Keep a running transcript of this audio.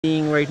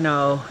Seeing right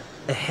now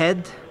a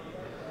head,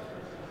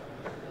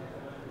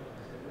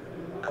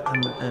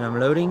 and I'm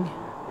loading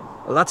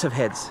lots of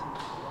heads.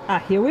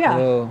 Here we are.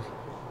 Whoa.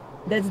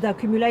 That's the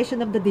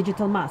accumulation of the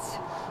digital mass.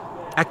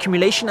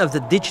 Accumulation of the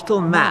digital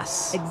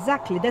mass.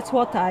 Exactly, that's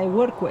what I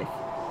work with.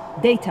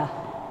 Data.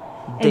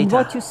 And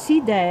what you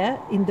see there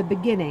in the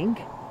beginning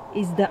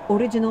is the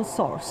original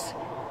source.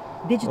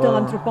 Digital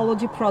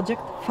anthropology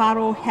project,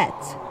 Pharaoh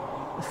heads.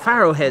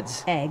 Pharaoh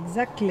heads.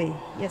 Exactly,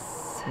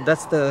 yes.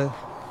 That's the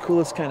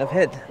coolest kind of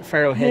head,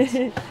 pharaoh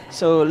head.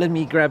 So let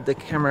me grab the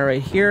camera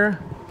right here.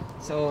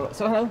 So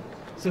hello.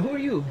 So who are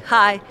you?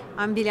 Hi,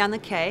 I'm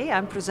Biliana K.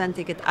 I'm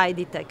presenting at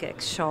IDTechEx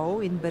show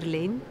in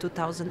Berlin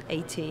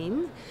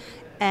 2018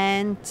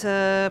 and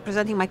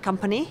presenting my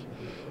company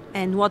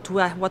and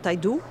what I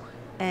do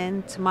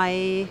and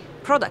my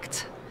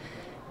product.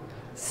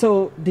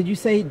 So did you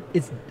say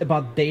it's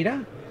about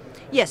data?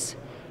 Yes,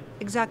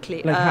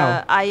 exactly. Like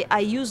how? I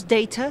use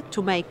data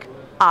to make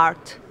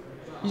art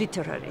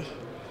literary.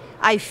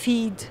 I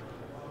feed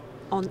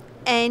on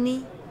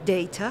any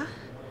data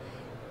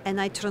and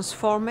I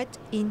transform it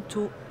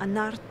into an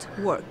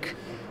artwork.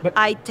 But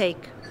I take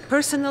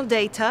personal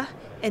data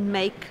and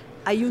make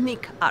a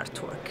unique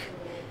artwork.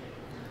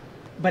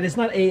 But it's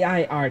not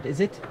AI art, is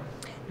it?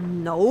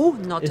 No,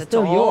 not It's at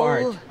still all.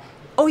 your art.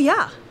 Oh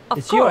yeah, of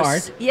It's course. your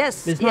art.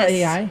 Yes. It's yes. not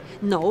AI.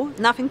 No,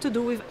 nothing to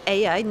do with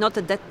AI. Not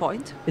at that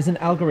point. It's an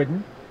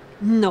algorithm.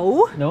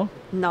 No. No?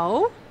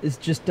 No. It's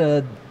just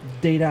a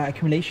data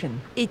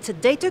accumulation. It's a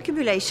data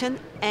accumulation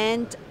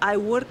and I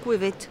work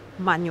with it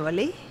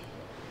manually.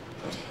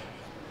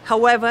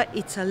 However,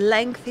 it's a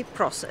lengthy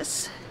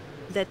process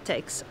that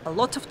takes a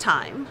lot of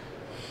time,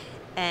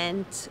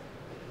 and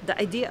the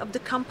idea of the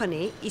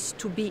company is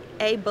to be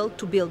able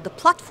to build a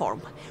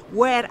platform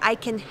where I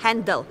can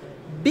handle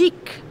big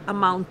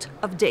amount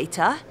of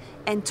data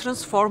and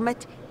transform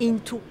it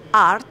into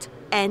art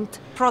and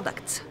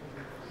products.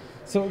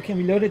 So can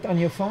we load it on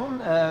your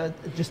phone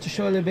just to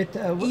show a little bit?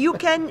 You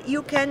can.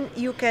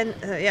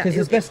 Yeah. Because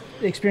it's best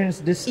to experience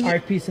this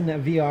art piece in a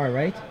VR,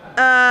 right?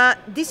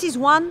 This is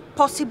one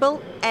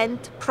possible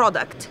end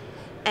product,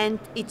 and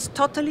it's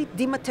totally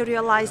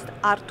dematerialized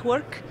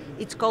artwork.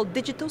 It's called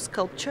digital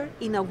sculpture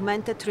in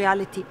augmented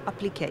reality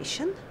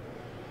application.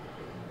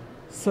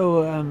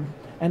 So,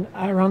 and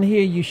around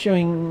here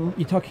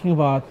you're talking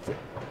about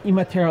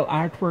immaterial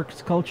artwork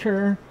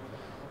sculpture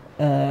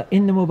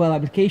in the mobile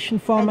application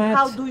format. And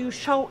how do you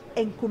show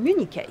and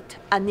communicate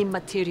an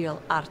immaterial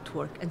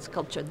artwork and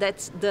sculpture?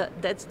 That's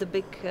the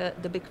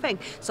big thing.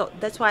 So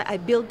that's why I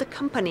built the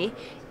company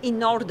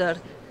in order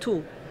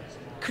to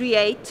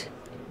create,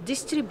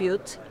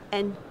 distribute,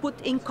 and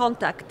put in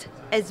contact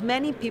as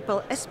many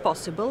people as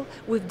possible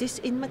with this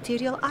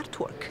immaterial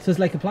artwork. So it's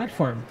like a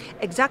platform.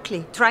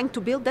 Exactly, trying to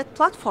build that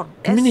platform.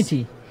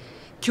 Community.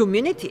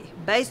 Community,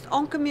 based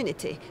on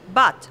community.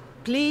 But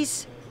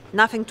please,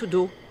 nothing to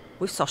do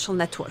with social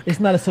network. It's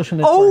not a social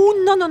network. Oh,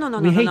 no.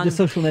 We hate the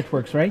social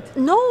networks, right?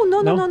 No.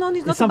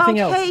 It's not something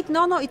about else. hate.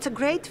 No, it's a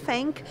great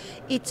thing.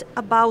 It's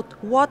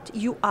about what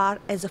you are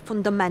as a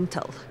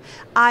fundamental.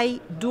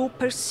 I do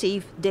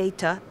perceive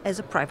data as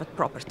a private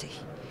property.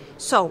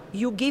 So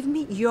you give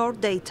me your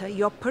data,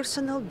 your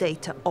personal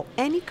data, or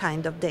any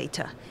kind of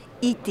data.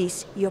 It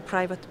is your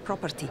private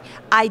property.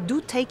 I do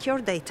take your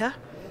data,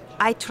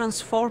 I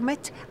transform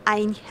it,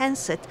 I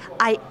enhance it,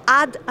 I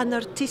add an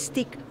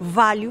artistic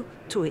value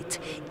to it.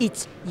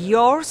 It's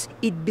yours,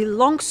 it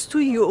belongs to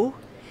you,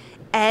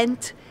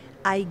 and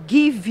I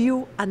give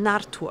you an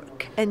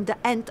artwork and the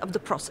end of the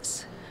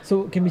process.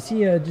 So can we see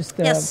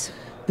Yes.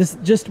 this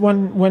just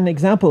one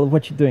example of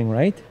what you're doing,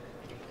 right?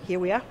 Here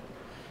we are.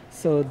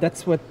 So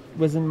that's what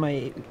was in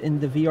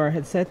the VR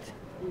headset.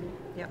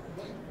 Yeah.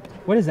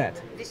 What is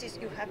that? This is,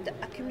 you have the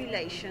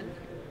accumulation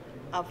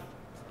of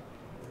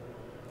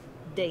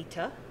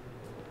data,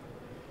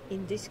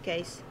 in this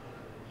case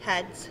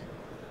heads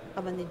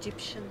of an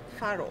Egyptian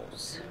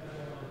pharaohs,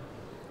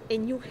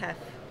 and you have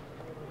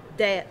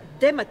the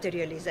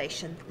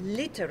dematerialization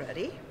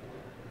literary,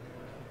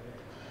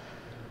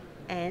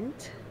 and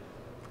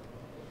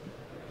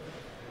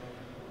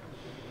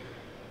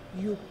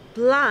you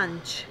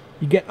plunge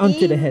You get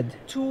onto the head.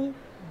 into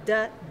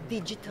the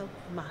digital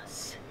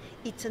mass.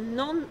 It's a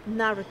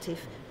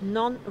non-narrative,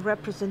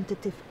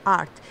 non-representative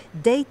art.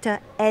 Data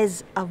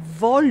as a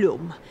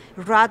volume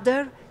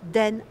rather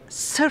than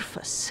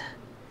surface.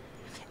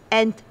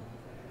 And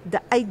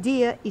the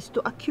idea is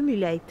to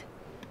accumulate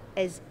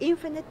as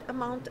infinite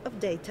amount of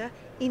data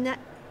in an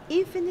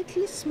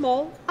infinitely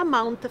small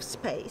amount of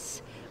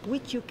space,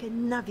 which you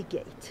can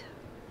navigate.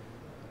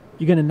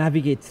 You're going to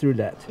navigate through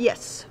that.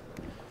 Yes.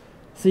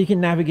 So you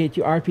can navigate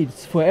your art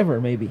piece forever,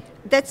 maybe.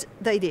 That's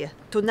the idea,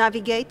 to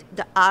navigate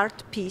the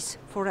art piece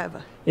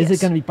forever. Is Yes.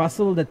 it going to be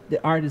possible that the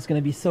art is going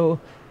to be so...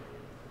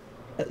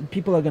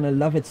 people are going to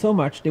love it so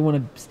much, they want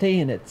to stay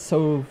in it it's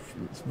a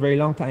very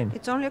long time.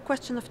 It's only a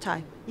question of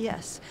time,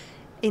 yes.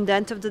 In the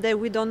end of the day,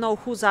 we don't know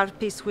whose art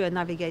piece we are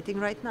navigating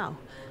right now,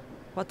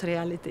 what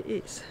reality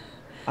is.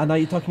 And now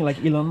you're talking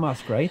like Elon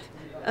Musk, right?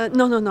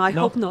 No, I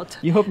No? hope not.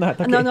 You hope not?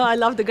 Okay. No, I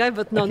love the guy,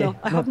 but no, Okay.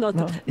 I hope not.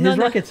 No. No, His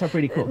no. rockets are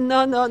pretty cool. No,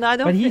 I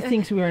don't. But he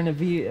thinks we are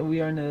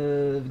in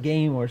a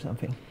game or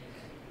something.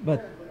 But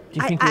do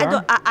you think we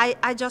are?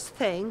 I just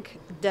think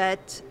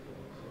that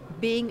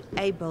being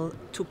able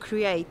to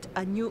create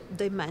a new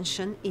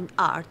dimension in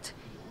art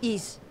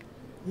is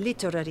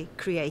literally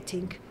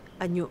creating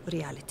a new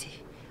reality.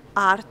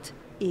 Art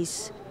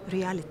is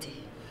reality.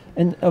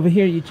 And over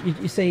here,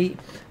 you say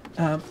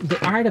the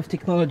art of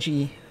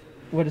technology.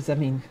 What does that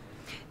mean?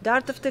 The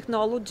art of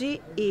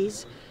technology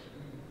is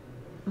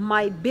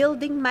my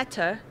building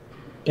matter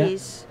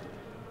is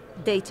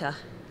data.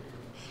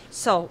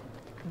 So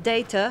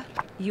data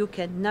you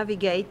can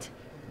navigate,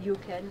 you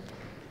can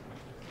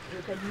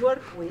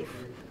work with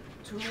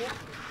through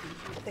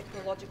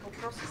technological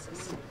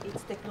processes.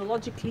 It's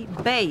technologically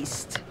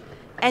based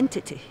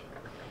entity.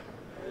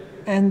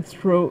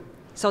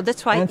 So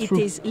that's why it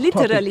is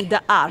literally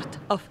the art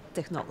of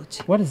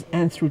technology. What is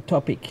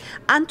anthrotopic?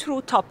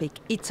 Anthrotopic,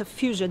 it's a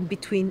fusion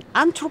between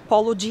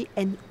anthropology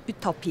and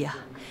utopia.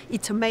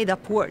 It's a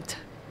made-up word.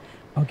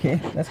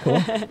 Okay, that's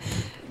cool.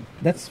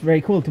 That's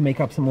very cool to make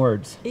up some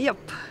words. Yep.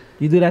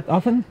 You do that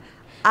often?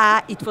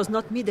 It was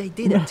not me that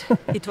did it.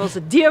 It was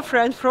a dear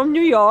friend from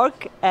New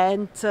York,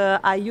 and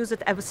I use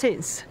it ever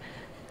since.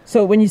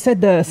 So when you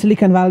said the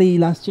Silicon Valley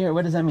last year,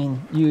 what does that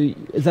mean?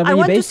 Is that where I you're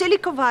went to based?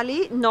 Silicon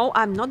Valley. No,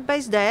 I'm not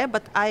based there,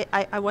 but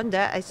I went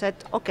there. I said,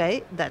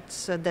 okay,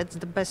 that's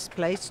the best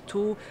place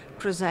to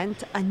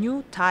present a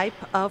new type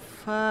of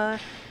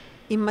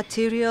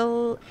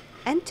immaterial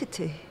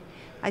entity.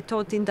 I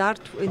thought in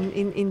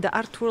the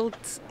art world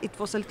it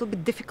was a little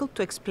bit difficult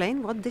to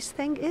explain what this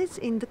thing is.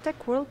 In the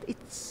tech world,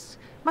 it's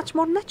much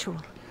more natural.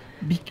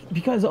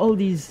 Because all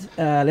these,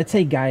 let's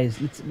say guys,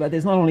 but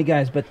there's not only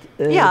guys, but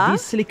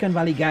these Silicon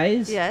Valley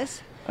guys,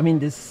 yes, I mean,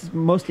 this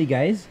mostly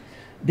guys,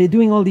 they're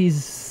doing all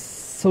these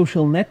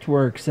social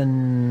networks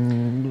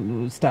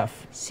and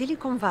stuff.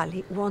 Silicon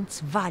Valley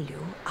wants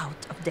value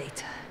out of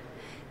data.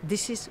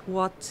 This is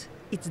what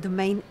it's the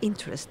main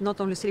interest, not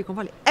only Silicon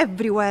Valley,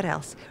 everywhere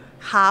else.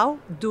 How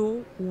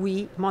do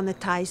we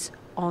monetize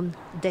on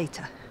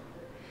data?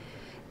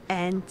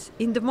 And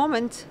in the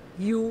moment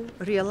you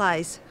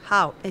realize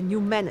how and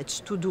you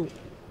manage to do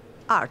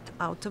art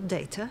out of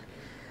data,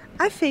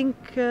 I think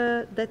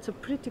that's a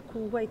pretty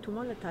cool way to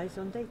monetize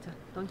on data.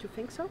 Don't you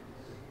think so?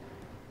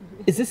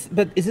 Is this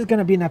going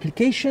to be an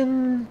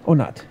application or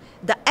not?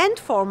 The end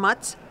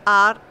formats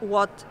are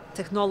what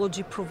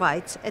technology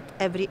provides at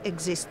every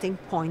existing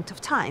point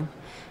of time.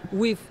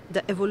 With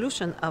the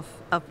evolution of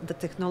the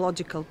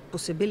technological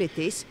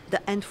possibilities,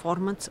 the end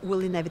formats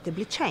will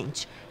inevitably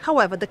change.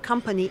 However, the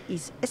company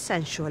is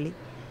essentially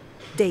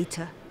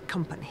data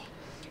company.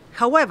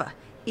 However,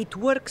 it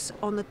works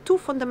on a two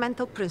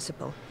fundamental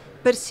principles.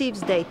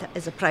 Perceives data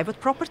as a private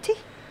property,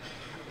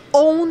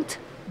 owned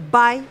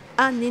by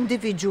an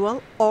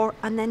individual or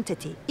an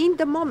entity. In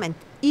the moment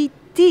it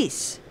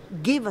is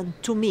given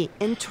to me,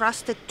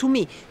 entrusted to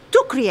me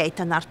to create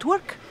an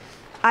artwork,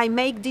 I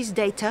make this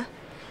data,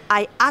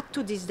 I add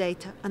to this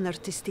data an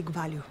artistic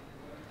value.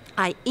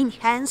 I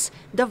enhance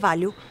the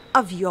value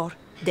of your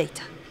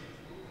data.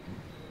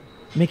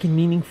 Make it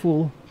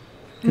meaningful.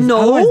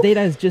 No, otherwise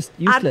data is just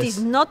useless. Art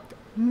is not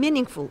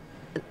meaningful.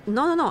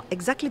 No,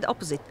 exactly the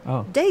opposite.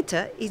 Oh.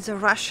 Data is a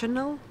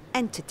rational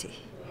entity.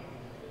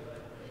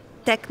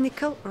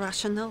 Technical,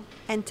 rational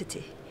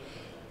entity.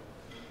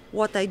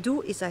 What I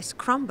do is I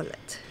scramble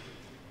it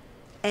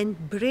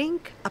and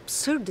bring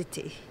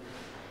absurdity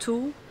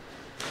to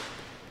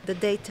the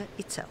data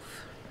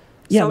itself.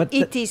 Yeah, so but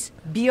it is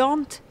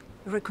beyond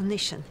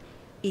recognition.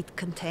 It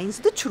contains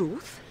the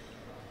truth,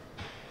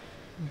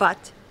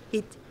 but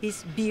it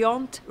is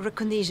beyond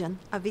recognition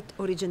of its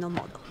original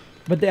model.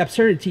 But the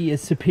absurdity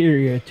is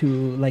superior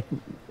to like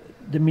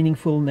the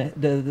meaningful,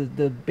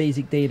 the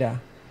basic data.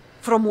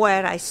 From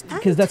where I stand.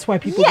 Because that's why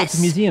people go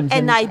to museums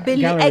and I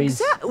believe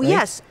galleries. Right?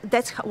 Yes,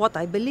 that's what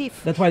I believe.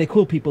 That's why the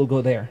cool people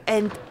go there.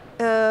 And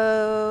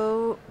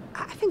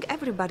I think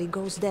everybody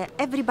goes there.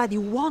 Everybody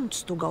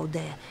wants to go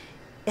there.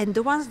 And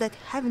the ones that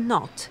have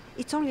not,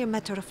 it's only a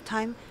matter of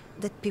time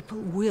that people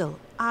will.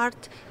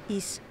 Art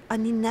is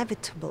an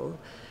inevitable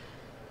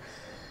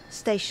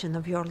station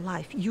of your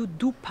life. You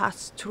do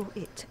pass through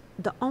it.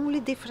 The only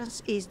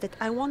difference is that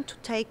I want to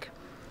take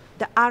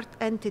the art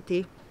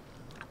entity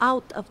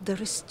out of the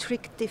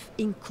restrictive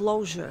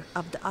enclosure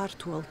of the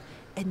art world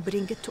and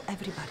bring it to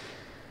everybody.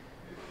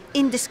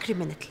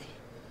 Indiscriminately.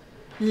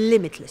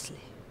 Limitlessly.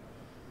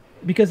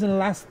 Because in the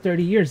last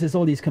 30 years, there's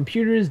all these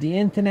computers, the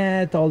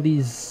internet, all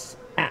these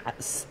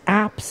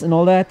apps and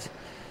all that.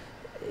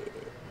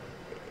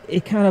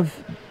 It kind of,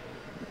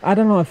 I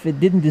don't know if it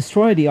didn't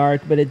destroy the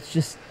art, but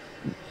it's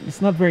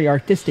not very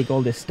artistic,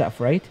 all this stuff,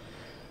 right?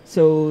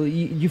 So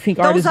you think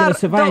art is going to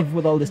survive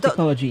with all this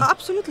technology?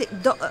 Absolutely.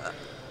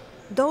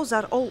 Those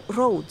are all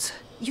roads.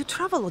 You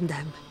travel on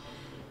them.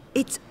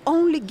 It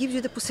only gives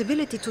you the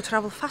possibility to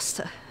travel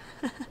faster.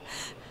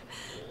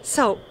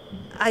 So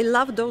I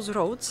love those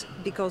roads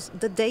because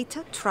the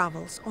data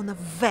travels on a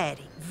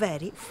very,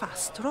 very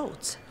fast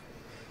roads.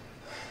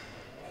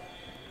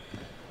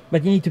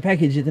 But you need to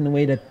package it in a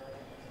way that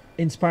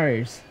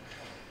inspires.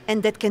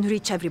 And that can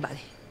reach everybody.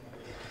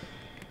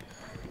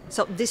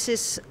 So this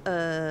is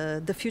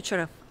the future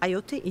of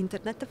IoT,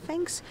 Internet of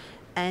Things,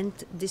 and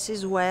this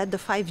is where the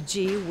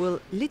 5G will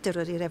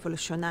literally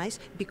revolutionize,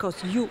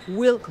 because you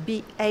will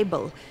be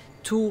able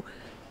to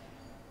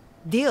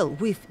deal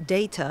with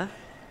data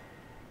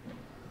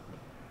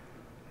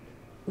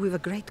with a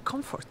great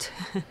comfort.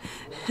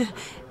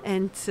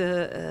 and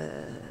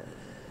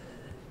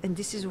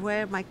this is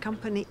where my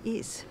company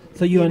is.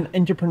 So you're an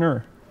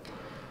entrepreneur?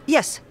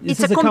 Yes,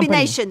 it's a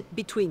combination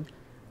between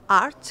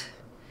art,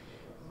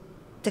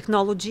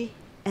 technology,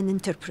 and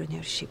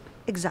entrepreneurship.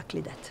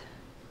 Exactly that.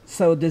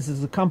 So this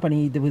is a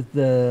company with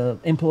the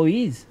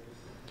employees?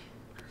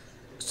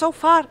 So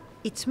far,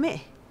 it's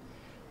me.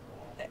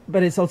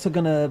 But it's also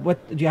gonna,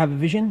 do you have a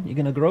vision? You're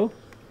gonna grow?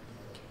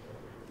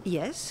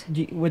 Yes.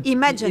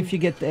 Imagine if you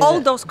get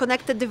all those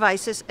connected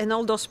devices and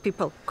all those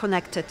people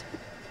connected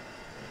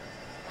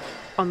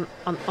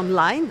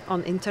online,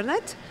 on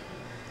internet.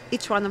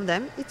 Each one of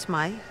them, it's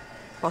my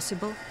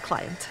possible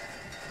client.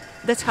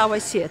 That's how I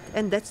see it,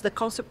 and that's the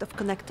concept of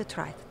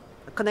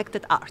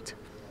connected art.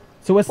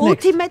 So what's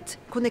next? Ultimate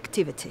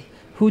connectivity.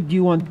 Who do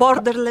you want?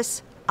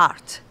 Borderless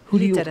art. Who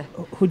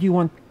do you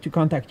want to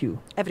contact you?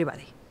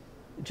 Everybody.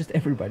 Just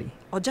everybody?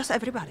 Or just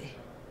everybody.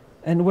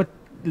 And what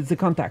is the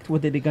contact?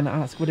 What are they going to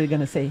ask? What are they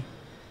going to say?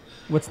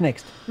 What's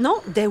next?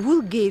 No, they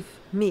will give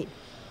me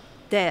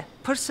their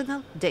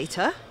personal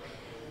data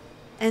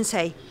and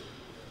say,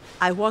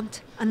 I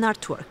want an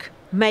artwork.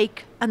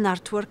 Make an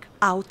artwork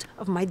out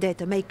of my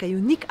data. Make a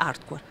unique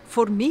artwork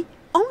for me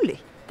only.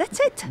 That's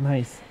it.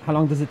 Nice. How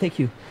long does it take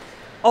you?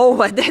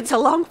 Oh, that's a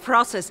long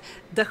process.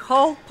 The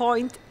whole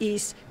point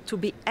is to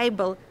be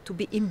able to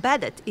be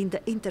embedded in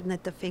the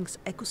Internet of Things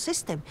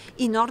ecosystem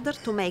in order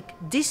to make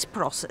this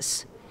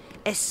process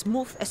as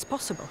smooth as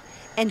possible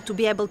and to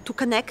be able to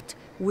connect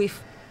with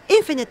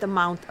infinite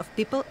amount of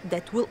people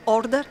that will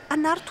order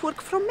an artwork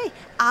from me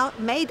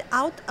made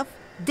out of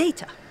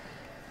data.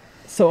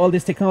 So all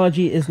this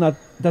technology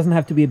doesn't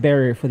have to be a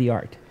barrier for the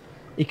art.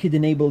 It could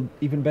enable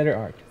even better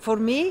art. For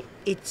me,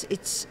 it's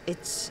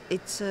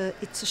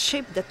a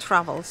ship that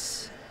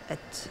travels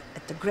at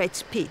a great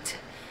speed,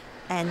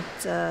 and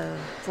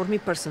for me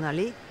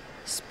personally,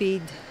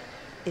 speed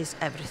is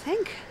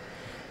everything.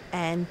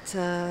 And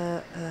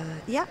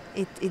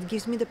it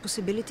gives me the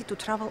possibility to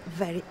travel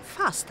very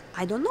fast.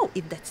 I don't know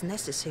if that's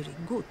necessarily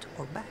good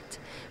or bad,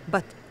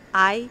 but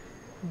I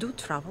do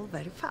travel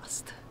very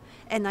fast.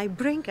 And I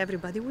bring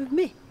everybody with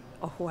me,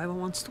 or whoever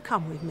wants to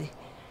come with me.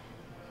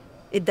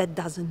 That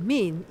doesn't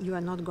mean you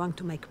are not going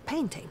to make a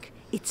painting.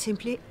 It's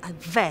simply a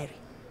very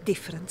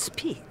different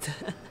speed.